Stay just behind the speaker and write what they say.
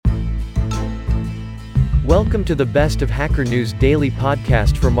Welcome to the Best of Hacker News Daily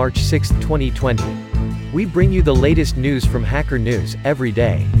podcast for March 6, 2020. We bring you the latest news from Hacker News every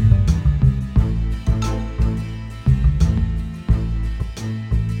day.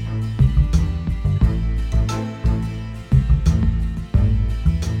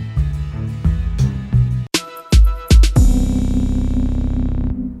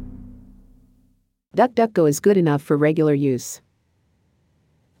 DuckDuckGo is good enough for regular use.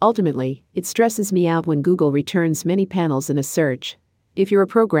 Ultimately, it stresses me out when Google returns many panels in a search. If you're a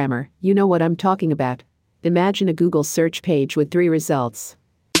programmer, you know what I'm talking about. Imagine a Google search page with 3 results.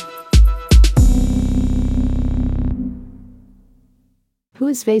 Who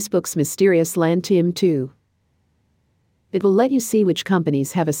is Facebook's mysterious Lan Tim 2? It will let you see which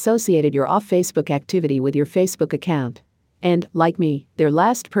companies have associated your off-Facebook activity with your Facebook account. And, like me, their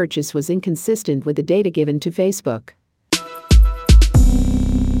last purchase was inconsistent with the data given to Facebook.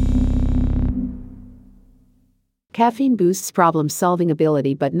 Caffeine boosts problem-solving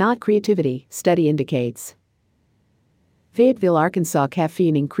ability but not creativity, study indicates. Fayetteville, Arkansas.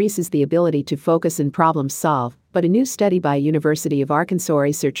 Caffeine increases the ability to focus and problem-solve, but a new study by University of Arkansas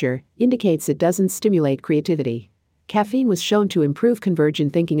researcher indicates it doesn't stimulate creativity. Caffeine was shown to improve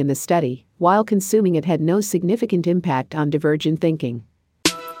convergent thinking in the study, while consuming it had no significant impact on divergent thinking.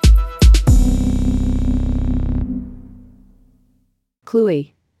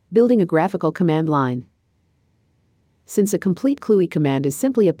 CLUI. Building a graphical command line. Since a complete CLUI command is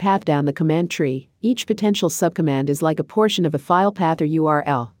simply a path down the command tree, each potential subcommand is like a portion of a file path or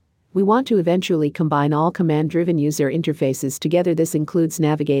URL. We want to eventually combine all command-driven user interfaces together. This includes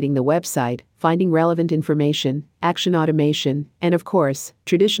navigating the website, finding relevant information, action automation, and of course,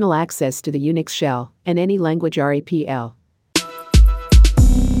 traditional access to the Unix shell and any language REPL.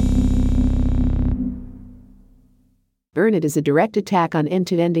 EarnIt is a direct attack on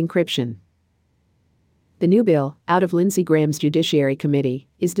end-to-end encryption. The new bill, out of Lindsey Graham's Judiciary Committee,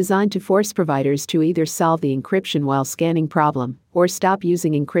 is designed to force providers to either solve the encryption while scanning problem or stop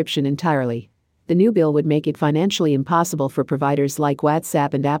using encryption entirely. The new bill would make it financially impossible for providers like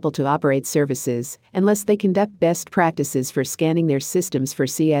WhatsApp and Apple to operate services unless they conduct best practices for scanning their systems for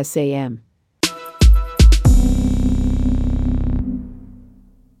CSAM.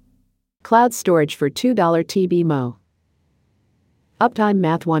 Cloud storage for $2 TB-MO. Uptime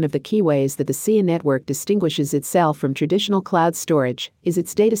math. One of the key ways that the SIA network distinguishes itself from traditional cloud storage is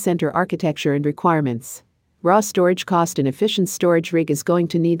its data center architecture and requirements. Raw storage cost. An efficient storage rig is going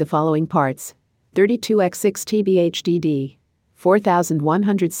to need the following parts: 32x6 TB HDD,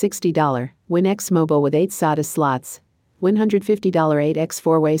 $4,160 WinX Mobile with 8 SATA slots, $150 8x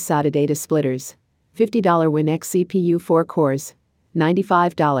 4-way SATA data splitters, $50 WinX CPU 4 cores,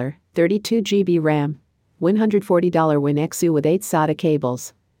 $95 32 GB RAM, $140 WinXU with 8 SATA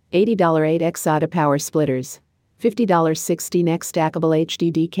cables, $80 8x SATA power splitters, $50 16x stackable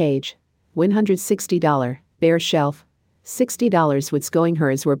HDD cage, $160 bare shelf, $60 what's going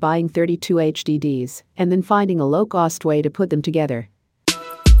hers. We're buying 32 HDDs and then finding a low-cost way to put them together.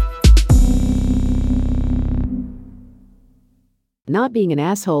 Not being an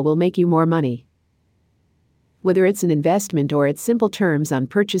asshole will make you more money. Whether it's an investment or it's simple terms on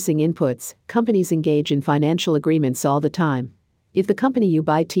purchasing inputs, companies engage in financial agreements all the time. If the company you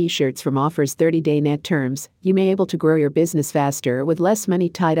buy t-shirts from offers 30-day net terms, you may be able to grow your business faster with less money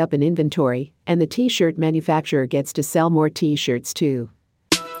tied up in inventory, and the t-shirt manufacturer gets to sell more t-shirts too.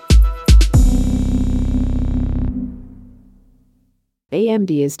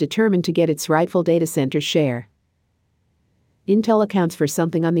 AMD is determined to get its rightful data center share. Intel accounts for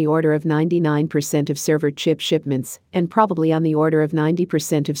something on the order of 99% of server chip shipments, and probably on the order of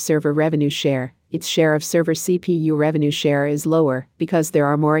 90% of server revenue share. Its share of server CPU revenue share is lower because there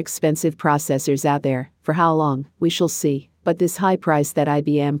are more expensive processors out there. For how long, we shall see. But this high price that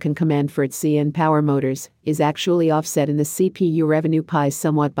IBM can command for its CN power motors is actually offset in the CPU revenue pie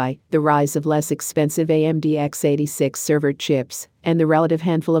somewhat by the rise of less expensive AMD x86 server chips and the relative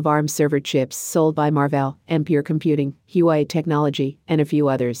handful of ARM server chips sold by Marvell, Ampere Computing, Huawei Technology, and a few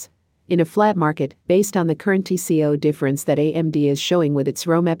others. In a flat market, based on the current TCO difference that AMD is showing with its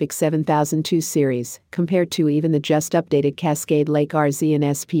Rome EPYC 7002 series, compared to even the just updated Cascade Lake RZ and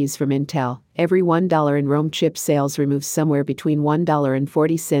SPs from Intel, every $1 in Rome chip sales removes somewhere between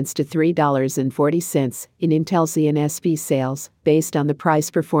 $1.40 to $3.40 in Intel Z and SP sales, based on the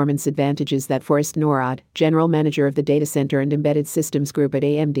price-performance advantages that Forrest Norrod, general manager of the Data Center and Embedded Systems Group at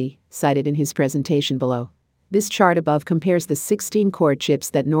AMD, cited in his presentation below. This chart above compares the 16-core chips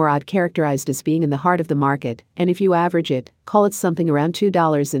that Norrod characterized as being in the heart of the market, and if you average it, call it something around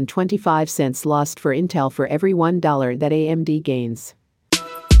 $2.25 lost for Intel for every $1 that AMD gains.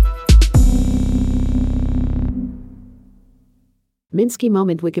 Minsky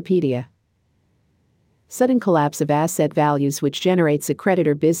moment Wikipedia. Sudden collapse of asset values which generates a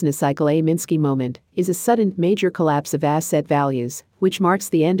creditor business cycle. A Minsky moment is a sudden, major collapse of asset values, which marks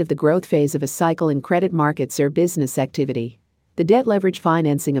the end of the growth phase of a cycle in credit markets or business activity. The debt leverage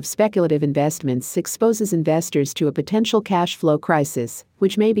financing of speculative investments exposes investors to a potential cash flow crisis,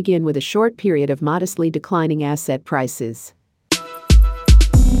 which may begin with a short period of modestly declining asset prices.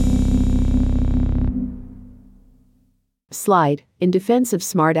 Slide, in defense of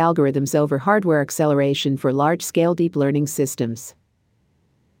smart algorithms over hardware acceleration for large-scale deep learning systems.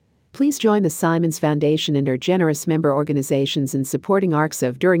 Please join the Simons Foundation and our generous member organizations in supporting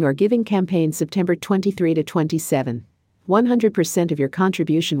ArcSov during our giving campaign September 23 to 27. 100% of your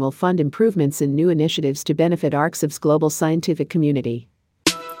contribution will fund improvements in new initiatives to benefit ArcSov's global scientific community.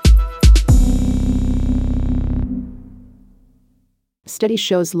 Study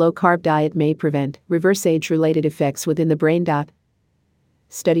shows low-carb diet may prevent reverse age-related effects within the brain.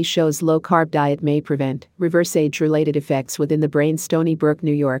 Study shows low-carb diet may prevent reverse age-related effects within the brain. Stony Brook,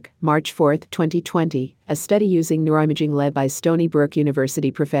 New York, March 4, 2020. A study using neuroimaging led by Stony Brook University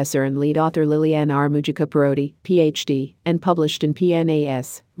professor and lead author Liliana R. Mujica-Perotti, Ph.D., and published in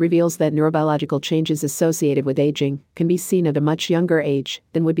PNAS, reveals that neurobiological changes associated with aging can be seen at a much younger age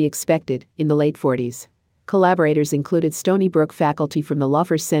than would be expected in the late 40s. Collaborators included Stony Brook faculty from the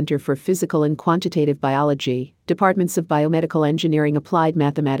Laufer Center for Physical and Quantitative Biology, departments of Biomedical Engineering, Applied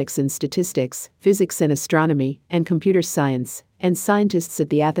Mathematics and Statistics, Physics and Astronomy, and Computer Science, and scientists at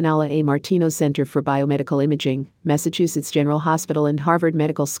the Athanella A. Martino Center for Biomedical Imaging, Massachusetts General Hospital and Harvard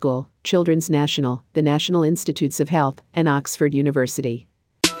Medical School, Children's National, the National Institutes of Health, and Oxford University.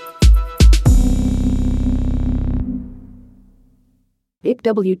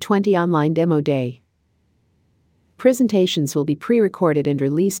 ICW20 Online Demo Day. Presentations will be pre-recorded and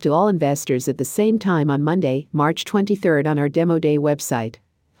released to all investors at the same time on Monday, March 23 on our Demo Day website.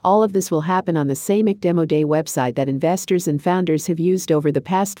 All of this will happen on the same IC Demo Day website that investors and founders have used over the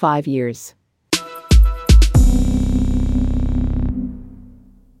past 5 years.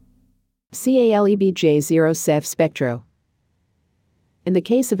 CALEBJ0CEF Spectro. In the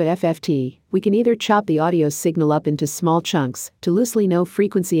case of a FFT, we can either chop the audio signal up into small chunks to loosely know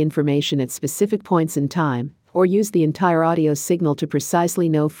frequency information at specific points in time, or use the entire audio signal to precisely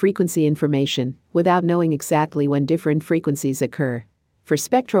know frequency information without knowing exactly when different frequencies occur. For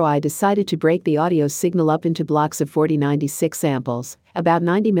Spectro, I decided to break the audio signal up into blocks of 4096 samples, about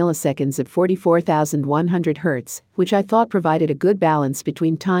 90 milliseconds at 44,100 Hz, which I thought provided a good balance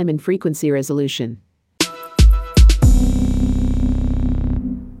between time and frequency resolution.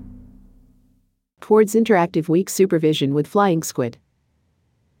 Towards interactive weak supervision with Flying Squid.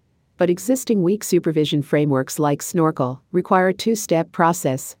 But existing weak supervision frameworks like Snorkel require a two-step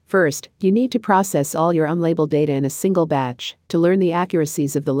process. First, you need to process all your unlabeled data in a single batch to learn the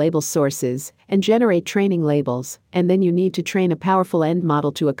accuracies of the label sources and generate training labels, and then you need to train a powerful end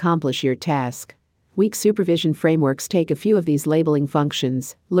model to accomplish your task. Weak supervision frameworks take a few of these labeling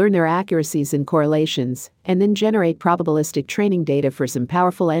functions, learn their accuracies and correlations, and then generate probabilistic training data for some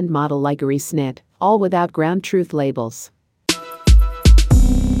powerful end model like AreseNet, all without ground truth labels.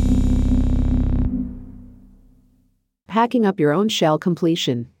 Hacking up your own shell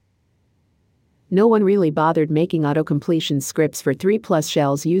completion. No one really bothered making auto-completion scripts for 3+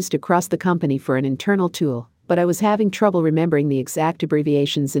 shells used across the company for an internal tool, but I was having trouble remembering the exact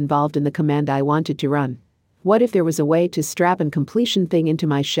abbreviations involved in the command I wanted to run. What if there was a way to strap an completion thing into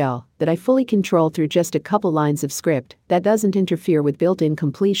my shell that I fully control through just a couple lines of script that doesn't interfere with built-in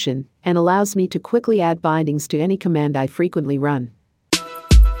completion and allows me to quickly add bindings to any command I frequently run?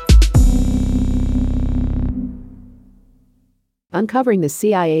 Uncovering the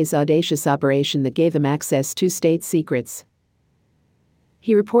CIA's audacious operation that gave them access to state secrets.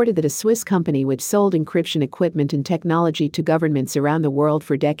 He reported that a Swiss company which sold encryption equipment and technology to governments around the world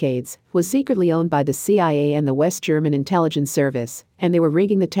for decades was secretly owned by the CIA and the West German intelligence service, and they were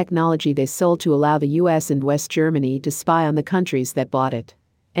rigging the technology they sold to allow the US and West Germany to spy on the countries that bought it.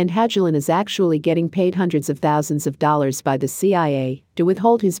 And Hagelin is actually getting paid hundreds of thousands of dollars by the CIA to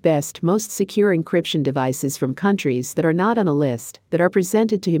withhold his best, most secure encryption devices from countries that are not on a list that are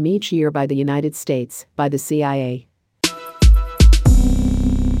presented to him each year by the United States, by the CIA.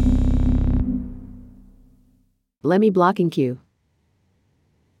 Lemmy blocking Q.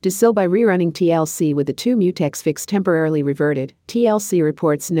 Dassault by rerunning TLC with the two mutex fix temporarily reverted, TLC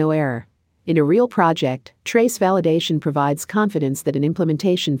reports no error. In a real project, trace validation provides confidence that an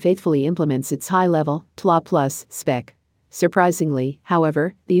implementation faithfully implements its high-level, TLA+ spec. Surprisingly,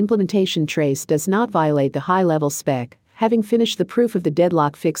 however, the implementation trace does not violate the high-level spec, having finished the proof of the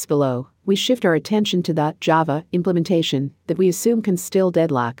deadlock fix below, We shift our attention to the Java implementation that we assume can still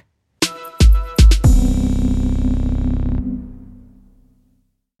deadlock.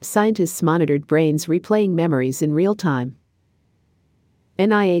 Scientists monitored brains replaying memories in real time.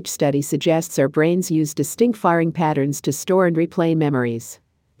 NIH study suggests our brains use distinct firing patterns to store and replay memories.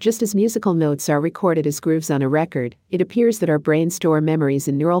 Just as musical notes are recorded as grooves on a record, it appears that our brains store memories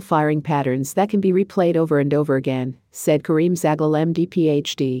in neural firing patterns that can be replayed over and over again, said Karim Zaghloul, MD,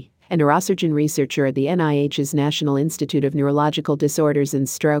 PhD, a neurosurgeon researcher at the NIH's National Institute of Neurological Disorders and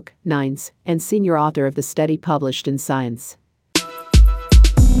Stroke, NINDS, and senior author of the study published in Science.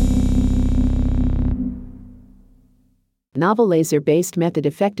 Novel laser-based method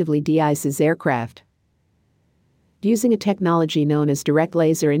effectively de-ices aircraft. Using a technology known as direct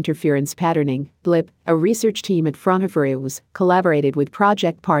laser interference patterning, DLIP, a research team at Fraunhofer IWS collaborated with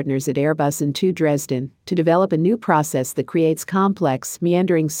project partners at Airbus and TU Dresden to develop a new process that creates complex,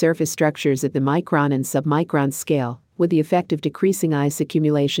 meandering surface structures at the micron and submicron scale, with the effect of decreasing ice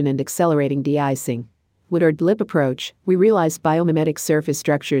accumulation and accelerating de-icing. With our DLIP approach, we realize biomimetic surface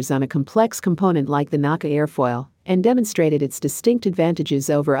structures on a complex component like the NACA airfoil, and demonstrated its distinct advantages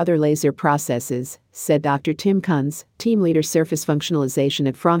over other laser processes, said Dr. Tim Kunz, team leader surface functionalization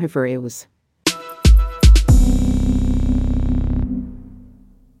at Fraunhofer IWS.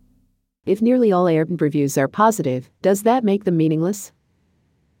 If nearly all AirBnB reviews are positive, does that make them meaningless?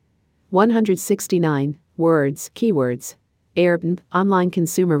 169 words, keywords. AirBnB, online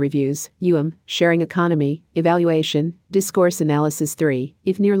consumer reviews, sharing economy, evaluation, discourse analysis. 3.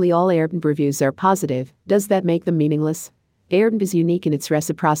 If nearly all AirBnB reviews are positive, does that make them meaningless? AirBnB is unique in its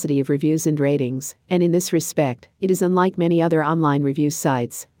reciprocity of reviews and ratings, and in this respect, it is unlike many other online review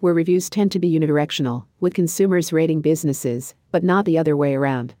sites, where reviews tend to be unidirectional, with consumers rating businesses, but not the other way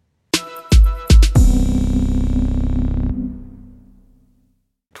around.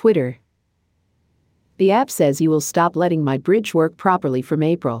 Twitter. The app says you will stop letting my bridge work properly from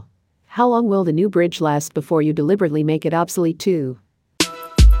April. How long will the new bridge last before you deliberately make it obsolete too?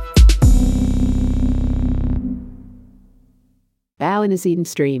 Bow in Azeden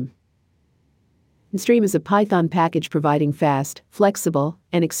Stream. Stream is a Python package providing fast, flexible,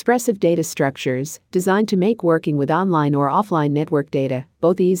 and expressive data structures designed to make working with online or offline network data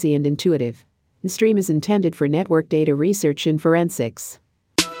both easy and intuitive. Stream is intended for network data research and forensics.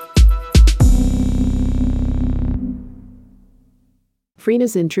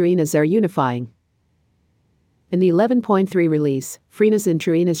 FreeNAS and TrueNAS are unifying. In the 11.3 release, FreeNAS and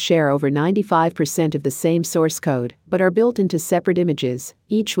TrueNAS share over 95% of the same source code, but are built into separate images,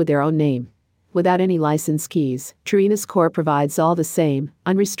 each with their own name. Without any license keys, TrueNAS Core provides all the same,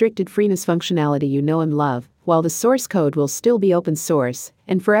 unrestricted FreeNAS functionality you know and love, while the source code will still be open source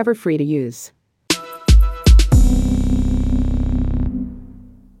and forever free to use.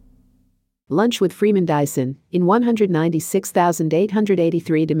 Lunch with Freeman Dyson, in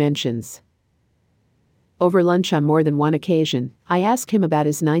 196,883 dimensions. Over lunch on more than one occasion, I asked him about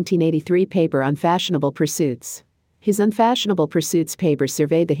his 1983 paper on fashionable pursuits. His Unfashionable Pursuits paper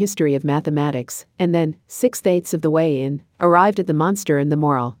surveyed the history of mathematics, and then, 6/8 of the way in, arrived at the monster and the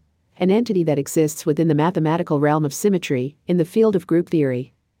moral, an entity that exists within the mathematical realm of symmetry, in the field of group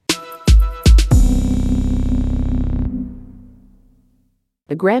theory.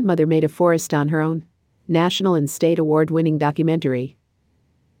 A grandmother made a forest on her own. National and state award-winning documentary.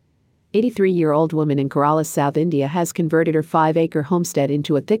 83-year-old woman in Kerala, South India has converted her 5-acre homestead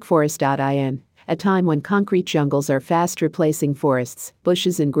into a thick forest. In a time when concrete jungles are fast replacing forests,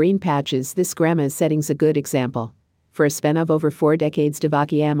 bushes and green patches, this grandma is setting a good example. For a span of over 4 decades,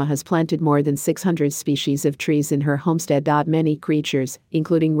 Devaki Amma has planted more than 600 species of trees in her homestead. Many creatures,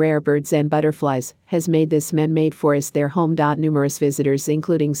 including rare birds and butterflies, has made this man-made forest their home. Numerous visitors,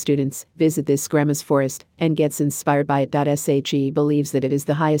 including students, visit this grandma's forest and gets inspired by it. She believes that it is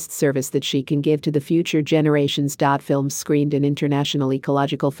the highest service that she can give to the future generations. Films screened in International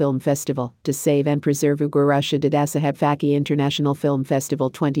Ecological Film Festival to Save and Preserve Uyghur Russia. Dadasaheb Phalke International Film Festival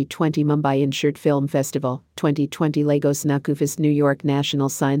 2020, Mumbai Inshirt Film Festival 2020, Lagos Nakufest, New York National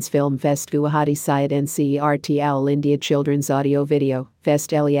Science Film Fest, Guwahati Syed NCERT, All India Children's Audio Video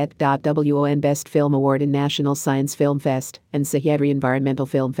Fest, Elliott. WON Best Film Award in National Science Film Fest, and Sahyadri Environmental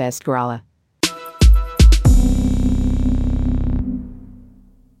Film Fest, Kerala.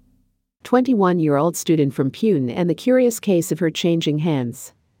 21-year-old student from Pune and the curious case of her changing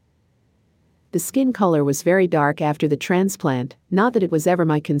hands. The skin color was very dark after the transplant, not that it was ever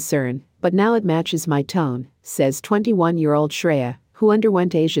my concern, but now it matches my tone, says 21-year-old Shreya, who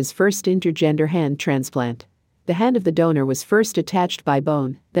underwent Asia's first intergender hand transplant. The hand of the donor was first attached by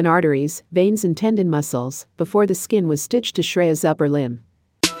bone, then arteries, veins and tendon muscles, before the skin was stitched to Shreya's upper limb.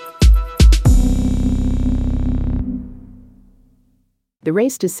 The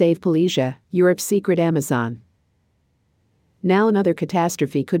race to save Polysia, Europe's secret Amazon. Now another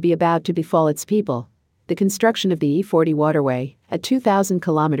catastrophe could be about to befall its people. The construction of the E40 waterway, a 2,000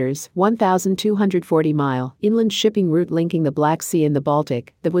 kilometers (1,240-mile) inland shipping route linking the Black Sea and the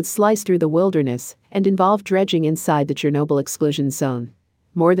Baltic, that would slice through the wilderness and involve dredging inside the Chernobyl exclusion zone.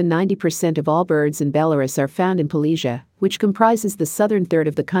 More than 90% of all birds in Belarus are found in Polysia, which comprises the southern third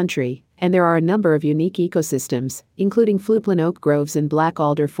of the country, and there are a number of unique ecosystems, including fluplin oak groves and black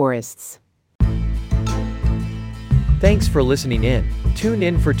alder forests. Thanks for listening in. Tune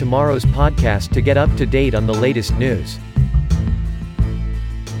in for tomorrow's podcast to get up to date on the latest news.